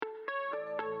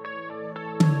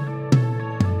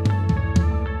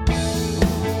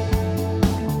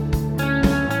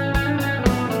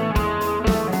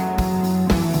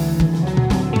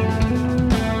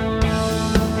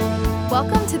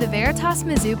Veritas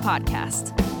Mizzou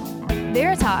podcast.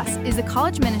 Veritas is a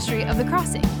college ministry of The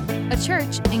Crossing, a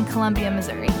church in Columbia,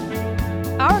 Missouri.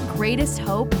 Our greatest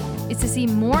hope is to see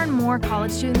more and more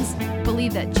college students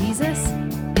believe that Jesus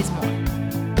is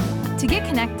more. To get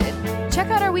connected, check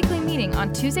out our weekly meeting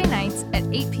on Tuesday nights at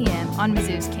 8 p.m. on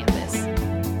Mizzou's campus.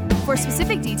 For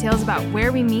specific details about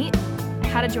where we meet,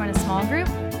 how to join a small group,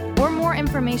 or more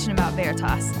information about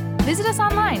Veritas, visit us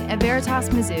online at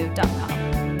veritasmizzou.com.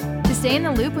 To stay in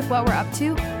the loop with what we're up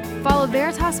to, follow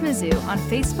Veritas Mizzou on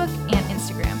Facebook and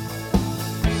Instagram.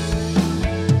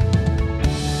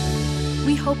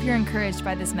 We hope you're encouraged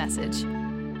by this message.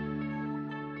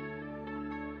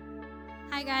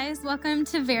 Hi guys, welcome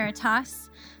to Veritas.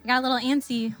 I got a little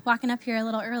antsy walking up here a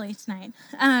little early tonight.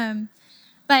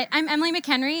 But I'm Emily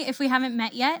McHenry. If we haven't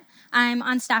met yet, I'm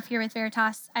on staff here with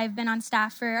Veritas. I've been on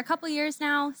staff for a couple years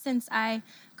now since I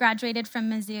graduated from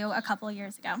Mizzou a couple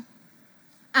years ago.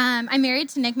 I'm married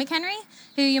to Nick McHenry,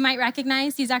 who you might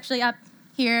recognize. He's actually up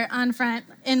here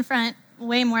in front,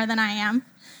 way more than I am.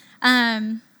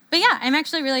 But yeah, I'm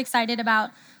actually really excited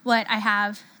about what I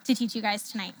have to teach you guys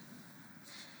tonight.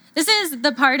 This is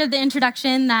the part of the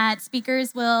introduction that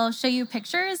speakers will show you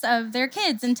pictures of their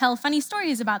kids and tell funny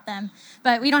stories about them.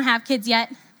 But we don't have kids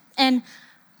yet. And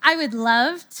I would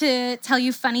love to tell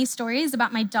you funny stories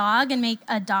about my dog and make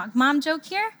a dog mom joke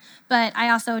here, but I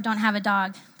also don't have a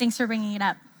dog. Thanks for bringing it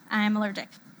up. I'm allergic.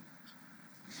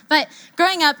 But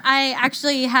growing up, I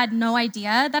actually had no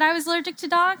idea that I was allergic to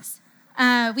dogs.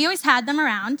 We always had them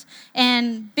around,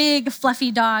 and big,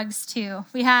 fluffy dogs, too.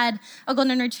 We had a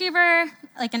golden retriever,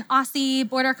 like an Aussie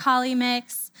border collie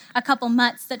mix, a couple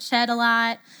mutts that shed a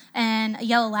lot, and a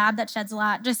yellow lab that sheds a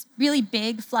lot. Just really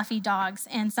big, fluffy dogs,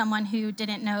 and someone who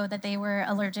didn't know that they were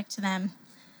allergic to them.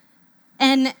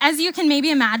 And as you can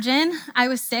maybe imagine, I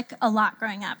was sick a lot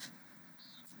growing up.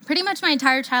 Pretty much my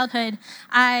entire childhood,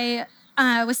 I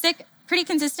was sick pretty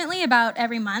consistently about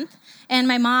every month, and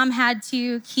my mom had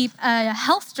to keep a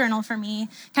health journal for me,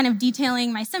 kind of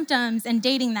detailing my symptoms and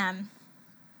dating them.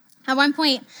 At one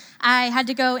point, I had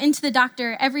to go into the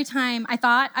doctor every time I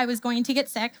thought I was going to get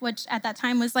sick, which at that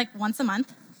time was like once a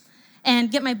month, and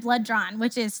get my blood drawn,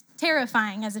 which is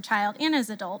terrifying as a child and as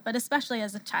an adult, but especially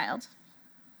as a child.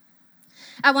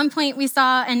 At one point, we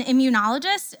saw an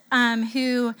immunologist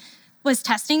who was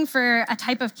testing for a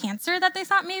type of cancer that they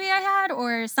thought maybe I had,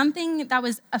 or something that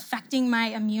was affecting my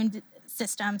immune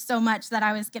system so much that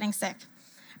I was getting sick,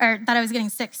 or that I was getting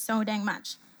sick so dang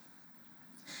much.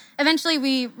 Eventually,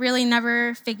 we really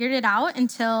never figured it out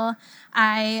until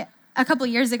a couple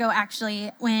years ago,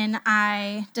 actually, when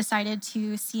I decided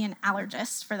to see an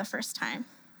allergist for the first time.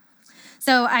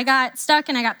 So I got stuck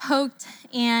and I got poked,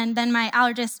 and then my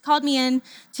allergist called me in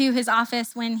to his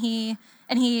office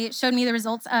he showed me the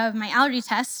results of my allergy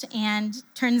test, and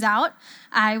turns out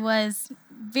I was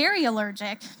very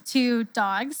allergic to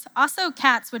dogs, also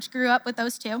cats, which grew up with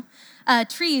those two,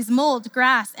 trees, mold,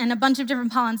 grass, and a bunch of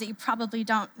different pollens that you probably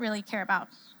don't really care about.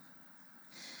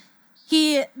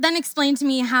 He then explained to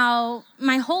me how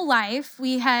my whole life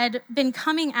we had been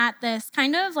coming at this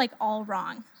kind of like all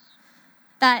wrong.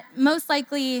 That most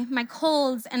likely my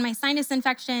colds and my sinus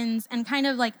infections and kind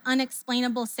of like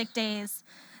unexplainable sick days,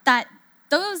 that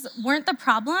those weren't the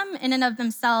problem in and of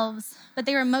themselves, but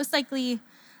they were most likely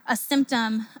a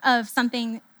symptom of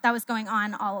something that was going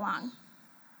on all along.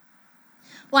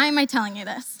 Why am I telling you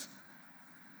this?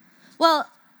 Well,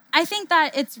 I think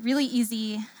that it's really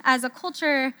easy as a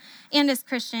culture and as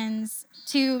Christians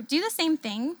to do the same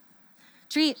thing,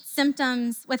 treat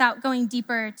symptoms without going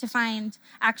deeper to find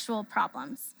actual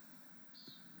problems.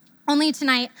 Only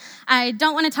tonight, I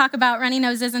don't want to talk about runny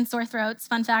noses and sore throats.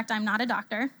 Fun fact, I'm not a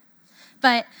doctor.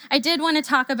 But I did want to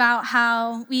talk about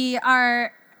how we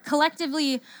are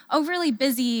collectively overly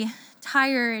busy,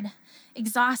 tired,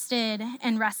 exhausted,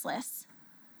 and restless.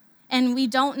 And we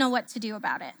don't know what to do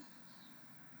about it.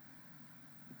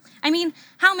 I mean,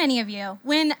 how many of you,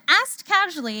 when asked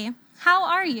casually, how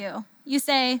are you? You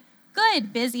say,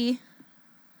 good, busy.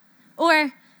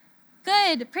 Or,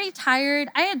 good, pretty tired.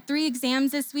 I had 3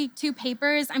 exams this week, 2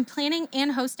 papers. I'm planning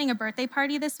and hosting a birthday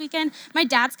party this weekend. My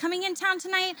dad's coming in town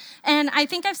tonight, and I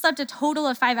think I've slept a total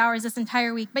of 5 hours this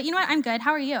entire week. But you know what? I'm good.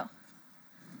 How are you?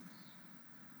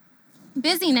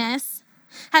 Busyness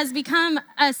has become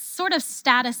a sort of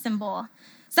status symbol,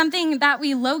 something that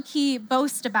we low-key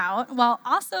boast about while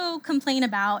also complain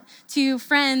about to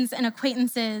friends and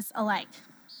acquaintances alike.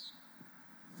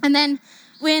 And then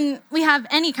when we have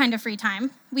any kind of free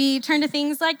time, we turn to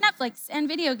things like Netflix and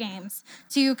video games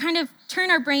to kind of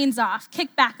turn our brains off,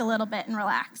 kick back a little bit, and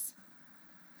relax.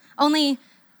 Only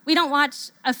we don't watch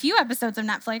a few episodes of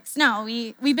Netflix. No,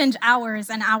 we binge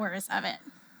hours and hours of it.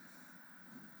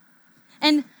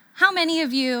 how many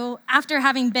of you, after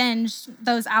having binged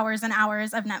those hours and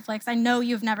hours of Netflix, I know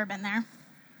you've never been there,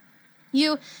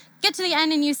 you get to the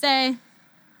end and you say,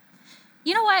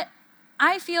 you know what?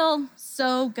 I feel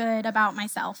so good about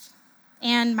myself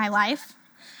and my life.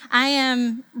 I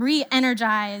am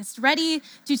re-energized, ready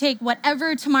to take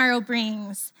whatever tomorrow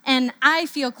brings, and I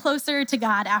feel closer to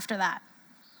God after that.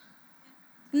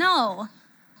 No.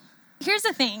 Here's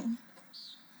the thing.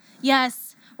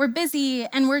 Yes, we're busy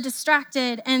and we're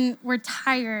distracted and we're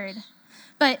tired,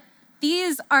 but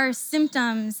these are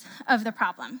symptoms of the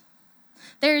problem.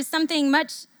 There's something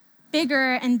much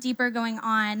bigger and deeper going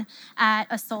on at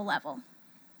a soul level.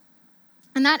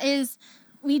 And that is,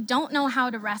 we don't know how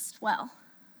to rest well.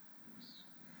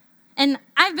 And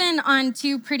I've been on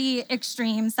two pretty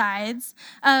extreme sides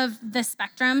of the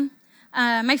spectrum.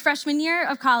 My freshman year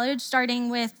of college,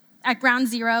 starting at ground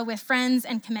zero with friends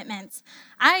and commitments,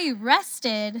 I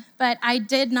rested, but I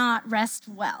did not rest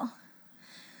well.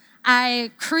 I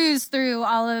cruised through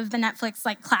all of the Netflix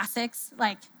classics,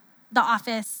 like The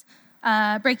Office,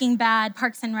 Breaking Bad,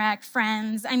 Parks and Rec,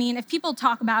 Friends. I mean, if people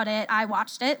talk about it, I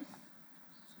watched it.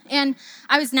 And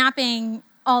I was napping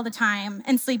all the time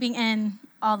and sleeping in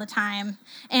all the time.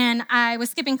 And I was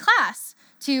skipping class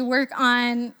to work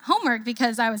on homework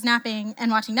because I was napping and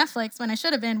watching Netflix when I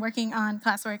should have been working on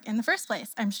classwork in the first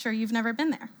place. I'm sure you've never been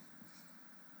there.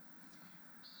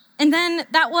 And then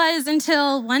that was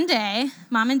until one day,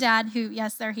 Mom and Dad, who,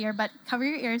 yes, they're here, but cover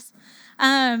your ears.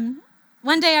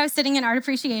 One day I was sitting in art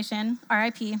appreciation,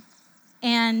 RIP,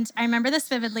 and I remember this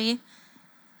vividly.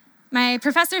 My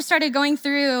professor started going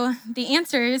through the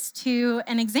answers to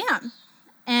an exam,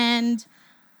 and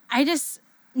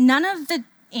none of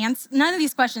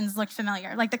these questions looked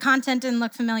familiar. Like, the content didn't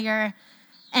look familiar,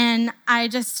 and I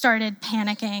just started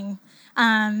panicking,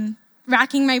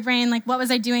 racking my brain, like, what was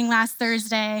I doing last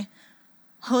Thursday?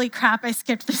 Holy crap, I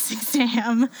skipped this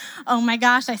exam. Oh my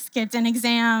gosh, I skipped an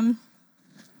exam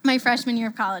my freshman year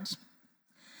of college.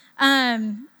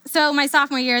 So my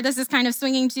sophomore year, this is kind of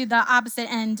swinging to the opposite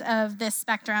end of this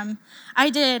spectrum. I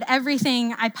did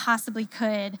everything I possibly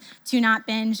could to not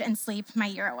binge and sleep my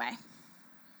year away.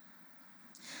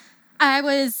 I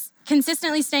was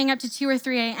consistently staying up to 2 or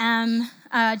 3 a.m.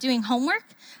 Doing homework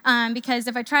because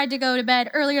if I tried to go to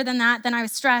bed earlier than that, then I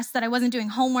was stressed that I wasn't doing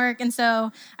homework, and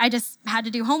so I just had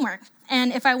to do homework.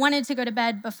 And if I wanted to go to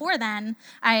bed before then,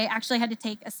 I actually had to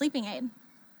take a sleeping aid.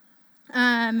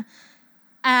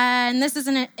 And this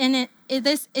isn't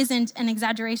an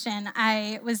exaggeration.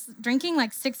 I was drinking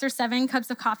like 6 or 7 cups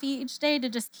of coffee each day to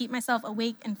just keep myself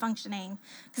awake and functioning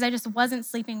because I just wasn't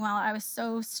sleeping well. I was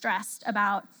so stressed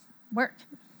about work.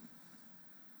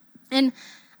 And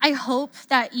I hope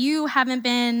that you haven't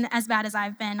been as bad as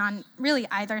I've been on really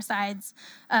either sides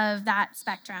of that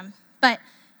spectrum. But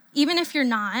even if you're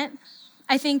not,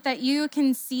 I think that you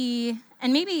can see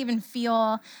and maybe even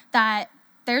feel that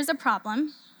there's a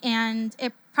problem, and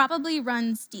it probably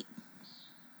runs deep.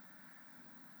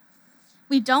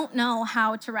 We don't know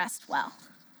how to rest well.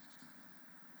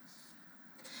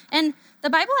 And the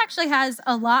Bible actually has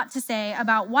a lot to say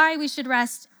about why we should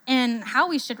rest and how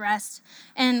we should rest.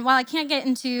 And while I can't get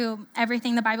into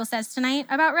everything the Bible says tonight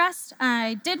about rest,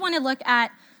 I did want to look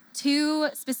at 2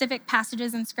 specific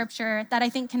passages in Scripture that I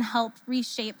think can help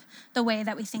reshape the way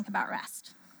that we think about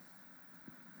rest.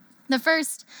 The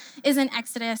first is in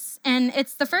Exodus, and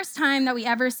it's the first time that we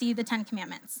ever see the 10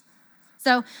 Commandments.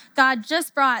 So God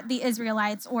just brought the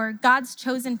Israelites, or God's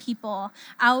chosen people,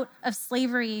 out of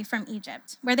slavery from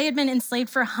Egypt, where they had been enslaved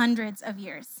for hundreds of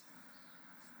years.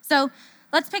 So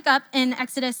let's pick up in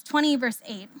Exodus 20, verse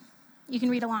 8. You can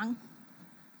read along.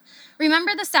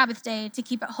 Remember the Sabbath day to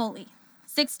keep it holy.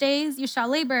 6 days you shall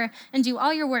labor and do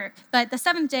all your work, but the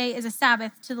 7th day is a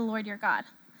Sabbath to the Lord your God.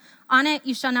 On it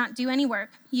you shall not do any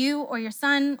work, you or your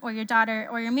son or your daughter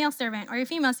or your male servant or your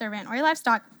female servant or your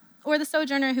livestock or the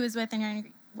sojourner who is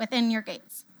within your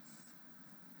gates.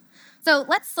 So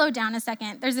let's slow down a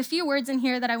second. There's a few words in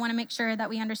here that I want to make sure that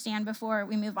we understand before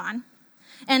we move on.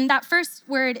 And that first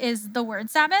word is the word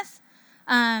Sabbath.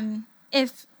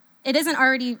 If it isn't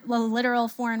already a literal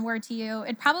foreign word to you,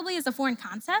 it probably is a foreign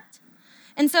concept.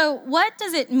 And so what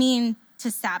does it mean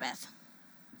to Sabbath?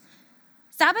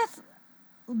 Sabbath,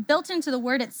 built into the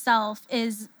word itself,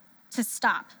 is to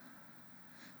stop,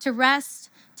 to rest,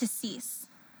 to cease.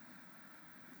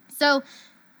 So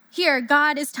here,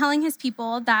 God is telling his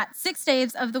people that 6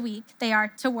 days of the week they are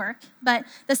to work, but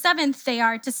the 7th they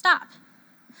are to stop.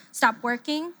 Stop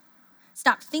working,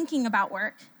 stop thinking about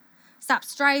work, stop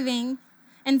striving,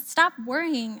 and stop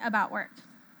worrying about work.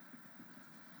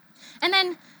 And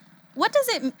then, what does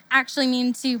it actually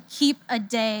mean to keep a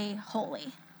day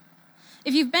holy?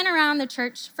 If you've been around the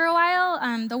church for a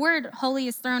while, the word holy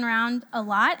is thrown around a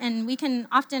lot, and we can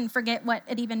often forget what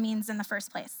it even means in the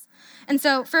first place. And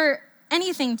so for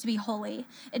anything to be holy,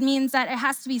 it means that it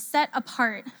has to be set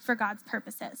apart for God's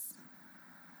purposes.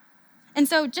 And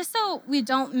so just so we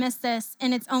don't miss this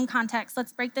in its own context,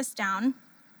 let's break this down.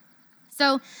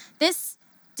 So this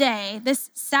day, this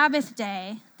Sabbath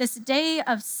day, this day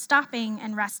of stopping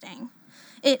and resting,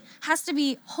 it has to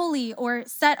be holy or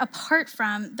set apart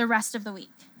from the rest of the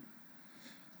week.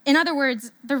 In other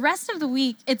words, the rest of the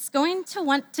week, it's going to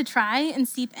want to try and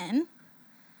seep in.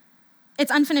 It's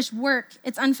unfinished work,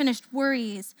 it's unfinished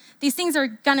worries. These things are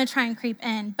gonna try and creep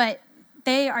in, but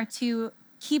they are to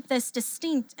keep this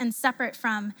distinct and separate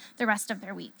from the rest of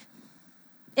their week.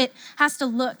 It has to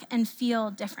look and feel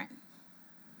different.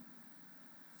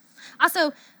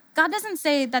 Also, God doesn't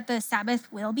say that the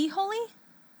Sabbath will be holy,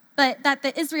 but that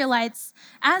the Israelites,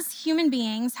 as human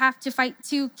beings, have to fight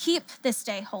to keep this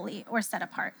day holy or set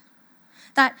apart.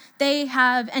 That they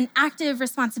have an active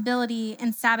responsibility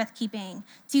in Sabbath keeping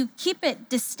to keep it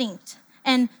distinct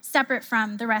and separate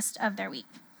from the rest of their week.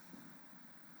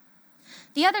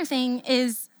 The other thing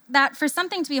is that for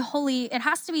something to be holy, it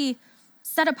has to be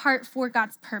set apart for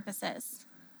God's purposes.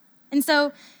 And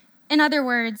so, in other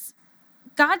words,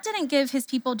 God didn't give his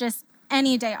people just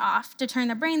any day off to turn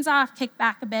their brains off, kick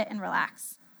back a bit, and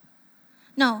relax.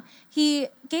 No, he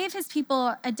gave his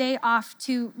people a day off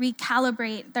to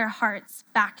recalibrate their hearts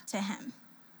back to him.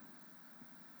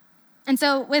 And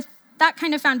so with that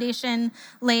kind of foundation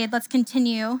laid, let's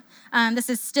continue. This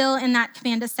is still in that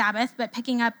command of Sabbath, but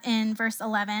picking up in verse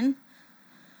 11.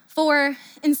 For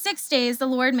in 6 days the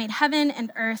Lord made heaven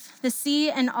and earth, the sea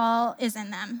and all is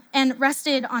in them, and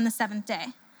rested on the seventh day.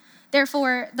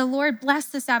 Therefore, the Lord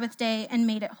blessed the Sabbath day and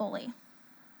made it holy.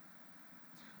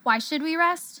 Why should we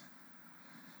rest?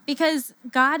 Because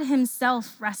God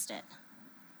himself rested.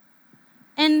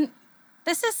 And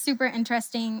this is super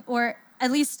interesting, or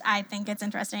at least I think it's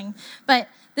interesting, but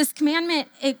this commandment,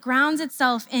 it grounds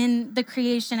itself in the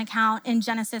creation account in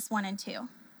Genesis 1 and 2,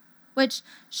 which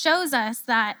shows us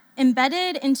that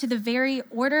embedded into the very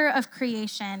order of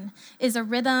creation is a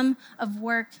rhythm of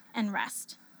work and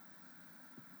rest.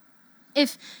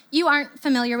 If you aren't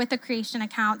familiar with the creation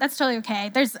account, that's totally okay.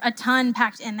 There's a ton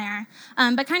packed in there.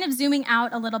 But kind of zooming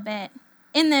out a little bit,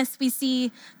 in this we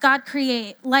see God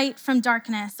create light from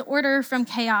darkness, order from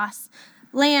chaos,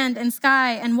 land and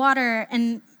sky and water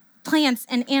and plants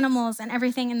and animals and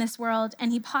everything in this world.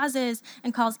 And he pauses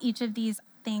and calls each of these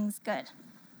things good.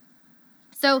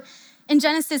 So in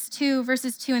Genesis 2,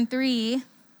 verses 2 and 3,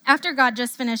 after God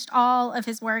just finished all of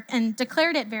his work and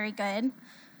declared it very good,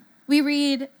 we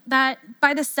read that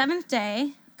by the seventh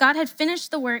day, God had finished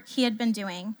the work he had been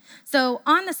doing. So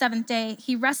on the seventh day,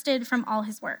 he rested from all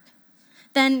his work.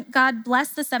 Then God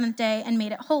blessed the seventh day and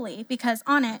made it holy, because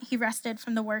on it he rested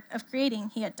from the work of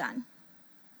creating he had done.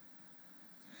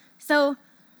 So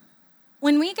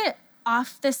when we get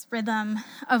off this rhythm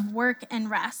of work and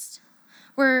rest,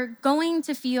 we're going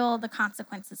to feel the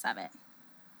consequences of it.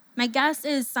 My guess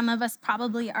is some of us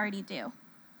probably already do.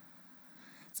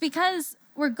 It's because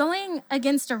we're going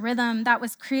against a rhythm that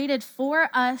was created for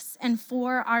us and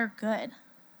for our good.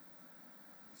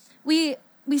 We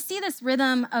see this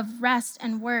rhythm of rest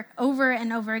and work over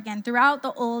and over again throughout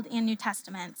the Old and New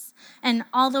Testaments, and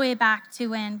all the way back to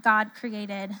when God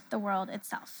created the world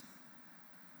itself.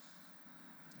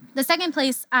 The second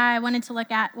place I wanted to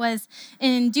look at was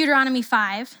in Deuteronomy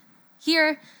 5.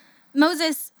 Here,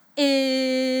 Moses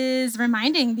is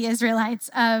reminding the Israelites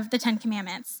of the Ten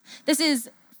Commandments. This is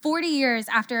 40 years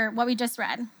after what we just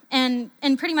read. And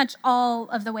in pretty much all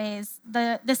of the ways,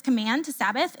 this command to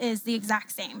Sabbath is the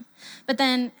exact same. But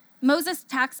then Moses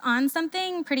tacks on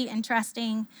something pretty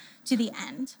interesting to the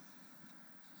end.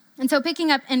 And so picking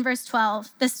up in verse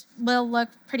 12, this will look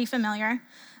pretty familiar.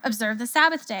 Observe the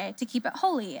Sabbath day to keep it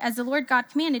holy, as the Lord God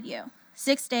commanded you.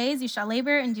 6 days you shall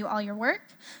labor and do all your work.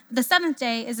 The seventh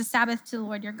day is a Sabbath to the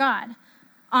Lord your God.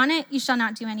 On it you shall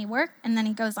not do any work. And then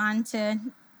he goes on to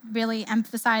really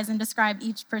emphasize and describe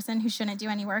each person who shouldn't do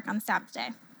any work on the Sabbath day.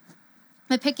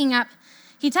 But picking up,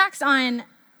 he tacks on,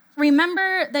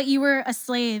 remember that you were a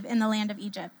slave in the land of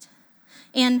Egypt,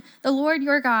 and the Lord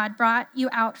your God brought you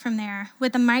out from there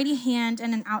with a mighty hand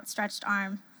and an outstretched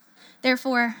arm.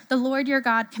 Therefore, the Lord your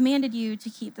God commanded you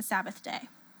to keep the Sabbath day.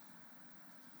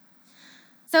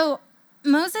 So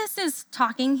Moses is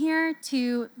talking here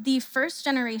to the first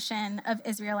generation of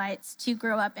Israelites to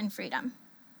grow up in freedom.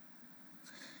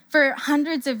 For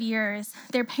hundreds of years,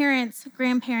 their parents,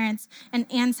 grandparents, and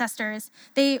ancestors,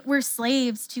 they were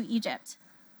slaves to Egypt.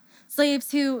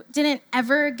 Slaves who didn't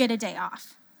ever get a day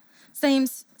off.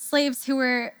 Slaves who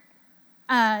were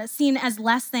seen as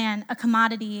less than a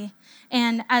commodity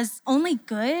and as only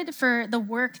good for the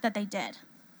work that they did.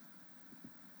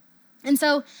 And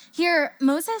so here,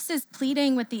 Moses is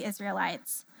pleading with the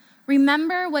Israelites,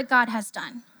 remember what God has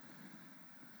done.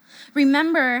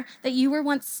 Remember that you were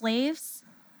once slaves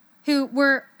who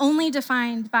were only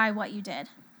defined by what you did.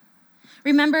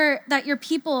 Remember that your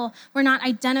people were not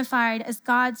identified as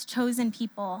God's chosen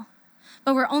people,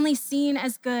 but were only seen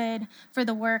as good for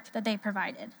the work that they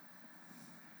provided.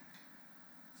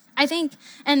 I think,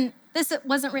 and this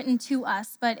wasn't written to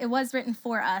us, but it was written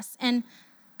for us. And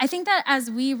I think that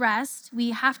as we rest,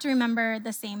 we have to remember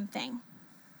the same thing.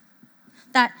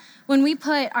 That when we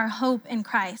put our hope in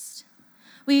Christ,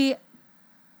 we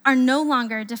are no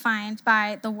longer defined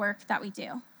by the work that we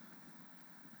do.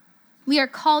 We are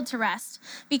called to rest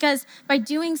because by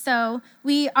doing so,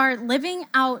 we are living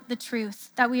out the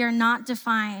truth that we are not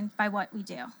defined by what we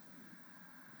do.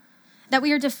 That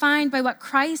we are defined by what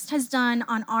Christ has done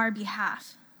on our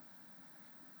behalf.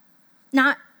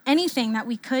 Not anything that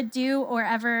we could do or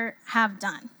ever have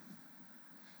done.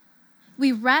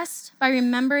 We rest by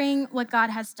remembering what God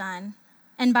has done,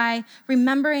 and by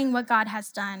remembering what God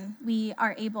has done, we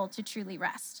are able to truly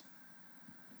rest.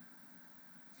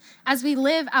 As we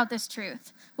live out this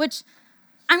truth, which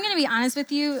I'm going to be honest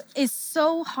with you, is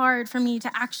so hard for me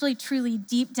to actually truly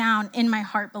deep down in my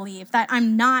heart believe that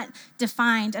I'm not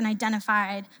defined and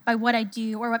identified by what I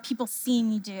do or what people see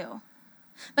me do.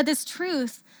 But this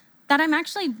truth that I'm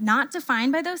actually not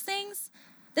defined by those things,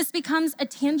 this becomes a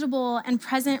tangible and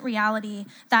present reality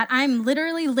that I'm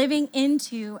literally living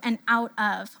into and out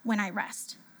of when I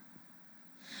rest.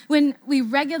 When we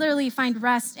regularly find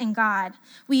rest in God,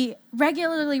 we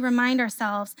regularly remind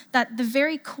ourselves that the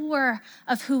very core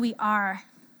of who we are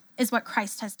is what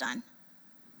Christ has done.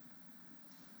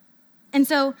 And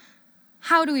so,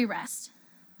 how do we rest?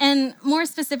 And more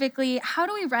specifically, how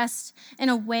do we rest in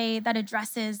a way that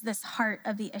addresses this heart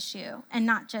of the issue and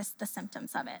not just the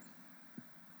symptoms of it?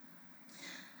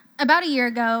 About a year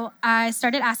ago, I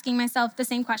started asking myself the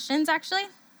same questions, actually.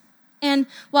 And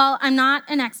while I'm not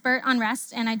an expert on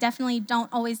rest, and I definitely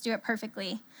don't always do it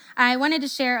perfectly, I wanted to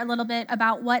share a little bit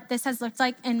about what this has looked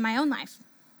like in my own life.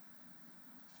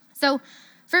 So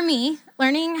for me,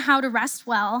 learning how to rest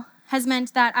well has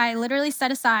meant that I literally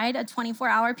set aside a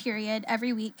 24-hour period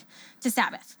every week to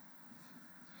Sabbath.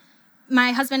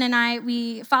 My husband and I,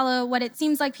 we follow what it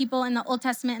seems like people in the Old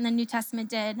Testament and the New Testament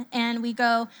did, and we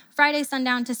go Friday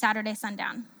sundown to Saturday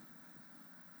sundown.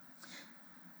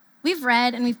 We've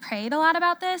read and we've prayed a lot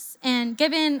about this, and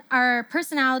given our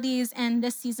personalities and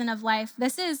this season of life,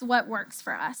 this is what works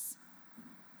for us.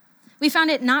 We found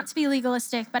it not to be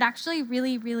legalistic, but actually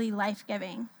really, really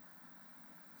life-giving.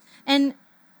 And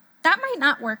that might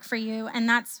not work for you, and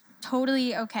that's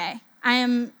totally okay. I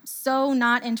am so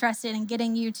not interested in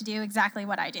getting you to do exactly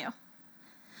what I do.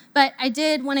 But I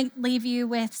did want to leave you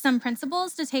with some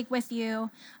principles to take with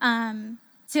you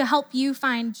to help you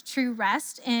find true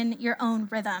rest in your own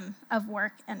rhythm of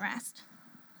work and rest.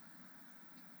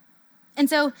 And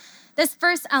so this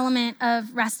first element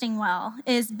of resting well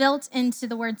is built into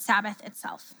the word Sabbath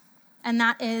itself, and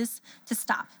that is to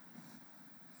stop.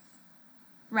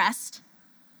 Rest,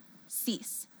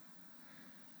 cease.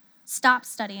 Stop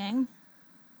studying,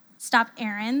 stop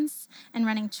errands and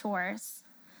running chores,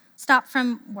 stop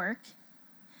from work.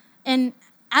 And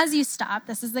as you stop,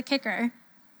 this is the kicker,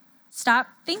 stop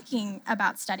thinking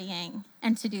about studying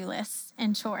and to-do lists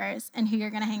and chores and who you're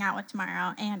going to hang out with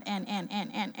tomorrow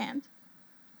and.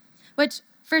 Which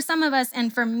for some of us,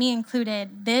 and for me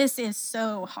included, this is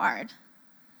so hard.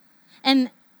 And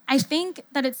I think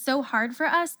that it's so hard for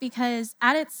us because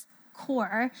at its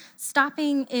core,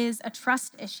 stopping is a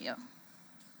trust issue.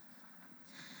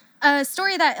 A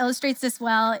story that illustrates this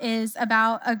well is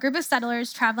about a group of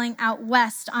settlers traveling out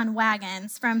west on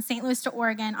wagons from St. Louis to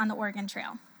Oregon on the Oregon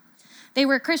Trail. They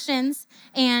were Christians,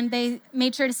 and they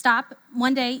made sure to stop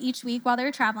one day each week while they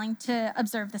were traveling to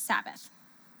observe the Sabbath.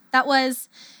 That was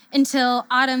until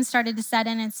autumn started to set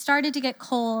in and it started to get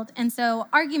cold, and so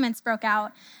arguments broke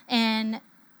out, and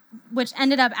which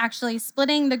ended up actually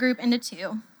splitting the group into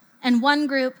two. And one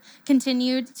group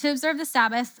continued to observe the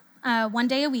Sabbath one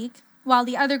day a week, while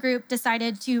the other group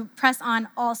decided to press on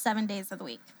all 7 days of the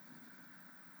week.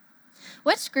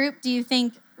 Which group do you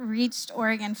think reached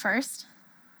Oregon first?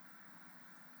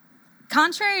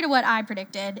 Contrary to what I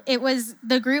predicted, it was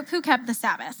the group who kept the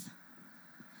Sabbath.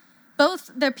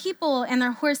 Both their people and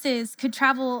their horses could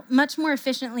travel much more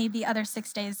efficiently the other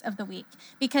 6 days of the week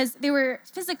because they were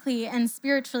physically and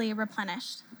spiritually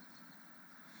replenished.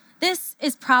 This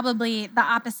is probably the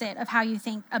opposite of how you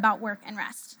think about work and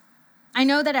rest. I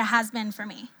know that it has been for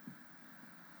me.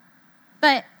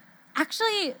 But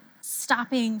actually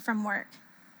stopping from work,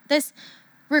 this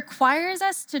requires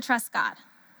us to trust God.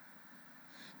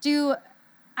 Do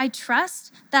I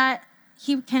trust that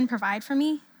he can provide for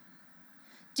me?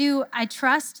 Do I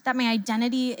trust that my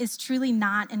identity is truly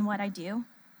not in what I do?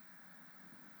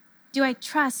 Do I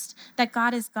trust that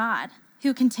God is God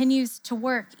who continues to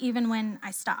work even when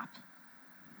I stop?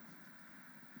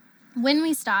 When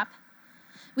we stop,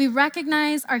 we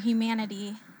recognize our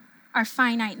humanity, our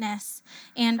finiteness,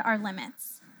 and our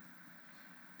limits.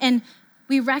 And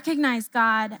we recognize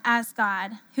God as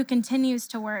God who continues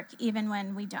to work even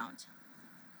when we don't.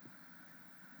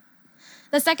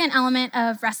 The second element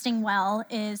of resting well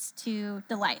is to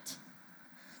delight,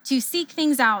 to seek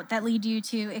things out that lead you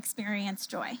to experience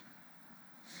joy.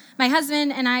 My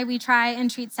husband and I, we try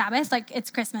and treat Sabbath like it's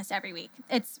Christmas every week.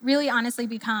 It's really honestly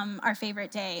become our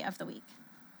favorite day of the week.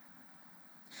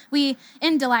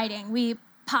 In delighting, we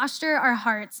posture our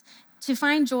hearts to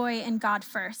find joy in God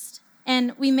first.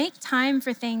 And we make time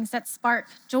for things that spark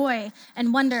joy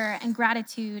and wonder and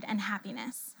gratitude and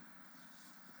happiness.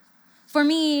 For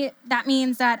me, that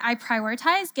means that I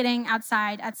prioritize getting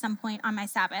outside at some point on my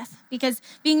Sabbath because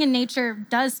being in nature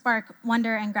does spark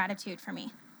wonder and gratitude for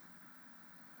me.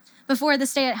 Before the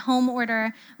stay-at-home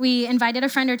order, we invited a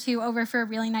friend or two over for a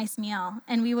really nice meal,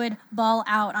 and we would ball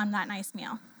out on that nice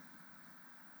meal.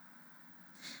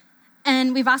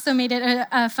 And we've also made it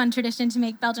a fun tradition to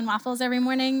make Belgian waffles every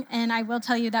morning, and I will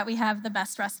tell you that we have the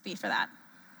best recipe for that.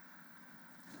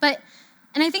 And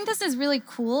I think this is really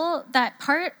cool that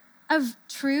part of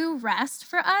true rest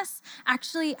for us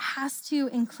actually has to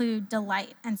include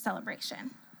delight and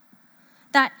celebration.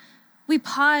 That we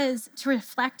pause to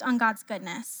reflect on God's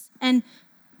goodness and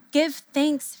give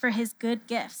thanks for his good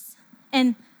gifts.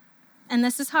 And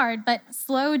this is hard, but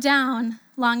slow down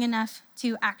long enough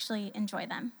to actually enjoy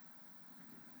them.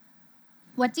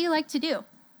 What do you like to do?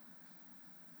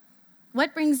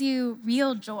 What brings you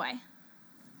real joy?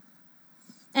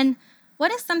 And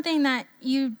what is something that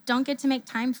you don't get to make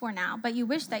time for now, but you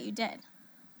wish that you did?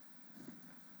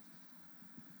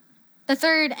 The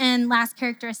third and last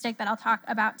characteristic that I'll talk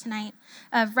about tonight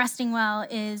of resting well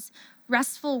is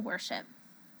restful worship.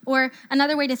 Or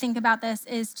another way to think about this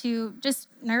is to just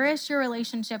nourish your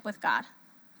relationship with God.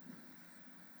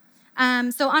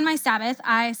 So on my Sabbath,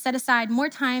 I set aside more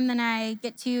time than I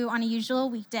get to on a usual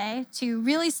weekday to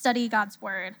really study God's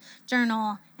word,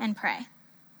 journal, and pray.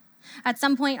 At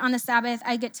some point on the Sabbath,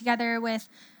 I get together with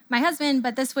my husband,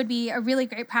 but this would be a really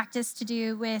great practice to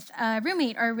do with a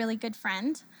roommate or a really good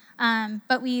friend.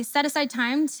 But we set aside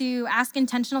time to ask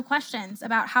intentional questions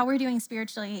about how we're doing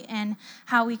spiritually and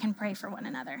how we can pray for one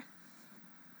another.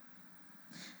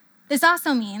 This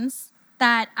also means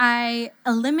that I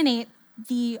eliminate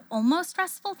the almost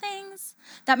restful things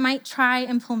that might try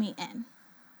and pull me in.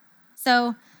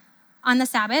 So on the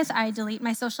Sabbath, I delete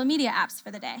my social media apps for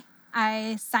the day.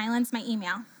 I silence my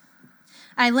email.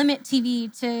 I limit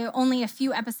TV to only a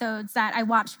few episodes that I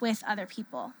watch with other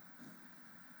people.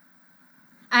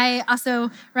 I also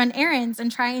run errands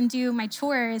and try and do my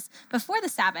chores before the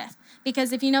Sabbath,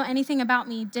 because if you know anything about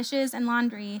me, dishes and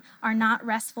laundry are not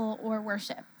restful or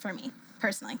worship for me,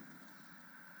 personally.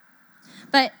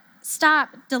 But stop,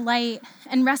 delight,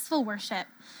 and restful worship,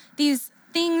 these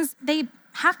things, they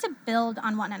have to build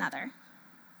on one another.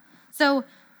 So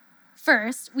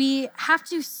first, we have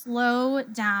to slow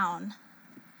down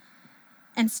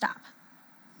and stop.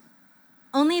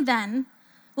 Only then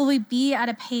will we be at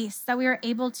a pace that we are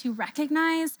able to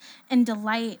recognize and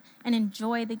delight and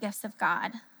enjoy the gifts of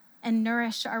God and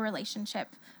nourish our relationship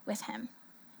with him.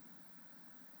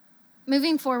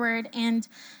 Moving forward, and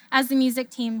as the music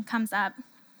team comes up,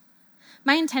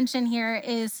 my intention here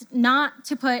is not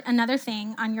to put another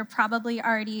thing on your probably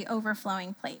already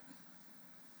overflowing plate.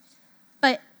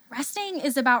 But resting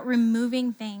is about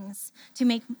removing things to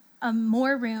make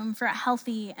more room for a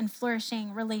healthy and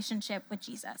flourishing relationship with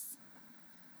Jesus.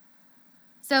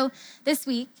 So this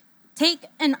week, take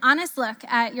an honest look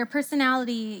at your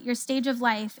personality, your stage of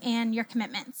life, and your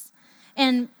commitments,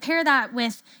 and pair that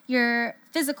with your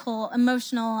physical,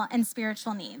 emotional, and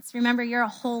spiritual needs. Remember, you're a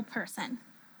whole person.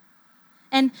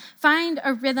 And find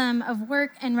a rhythm of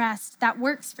work and rest that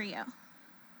works for you.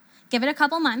 Give it a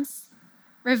couple months,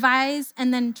 revise,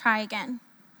 and then try again.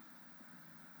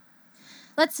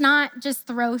 Let's not just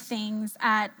throw things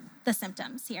at the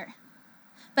symptoms here,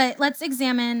 but let's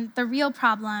examine the real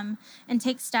problem and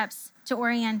take steps to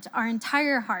orient our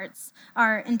entire hearts,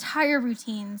 our entire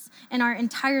routines, and our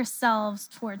entire selves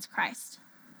towards Christ.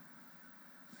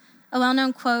 A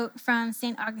well-known quote from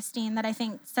St. Augustine that I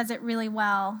think says it really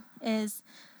well is,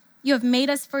 "You have made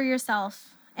us for yourself,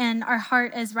 and our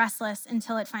heart is restless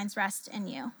until it finds rest in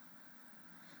you.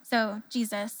 So,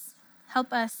 Jesus,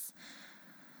 help us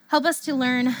to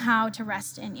learn how to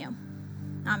rest in you.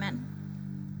 Amen.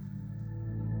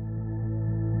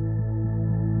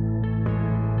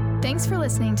 Thanks for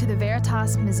listening to the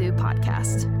Veritas Mizzou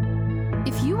podcast.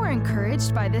 If you were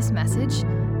encouraged by this message,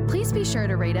 please be sure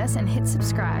to rate us and hit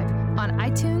subscribe on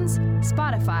iTunes,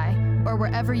 Spotify, or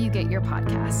wherever you get your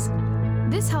podcasts.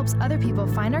 This helps other people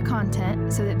find our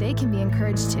content so that they can be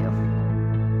encouraged too.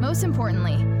 Most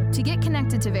importantly, to get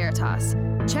connected to Veritas,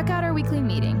 check out our weekly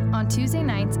meeting on Tuesday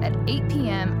nights at 8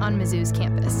 p.m. on Mizzou's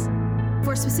campus.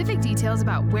 For specific details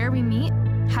about where we meet,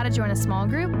 how to join a small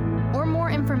group, or more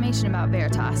information about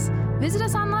Veritas, visit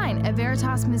us online at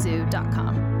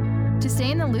veritasmizzou.com. To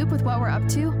stay in the loop with what we're up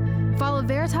to, follow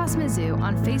Veritas Mizzou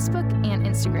on Facebook and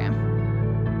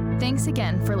Instagram. Thanks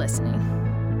again for listening.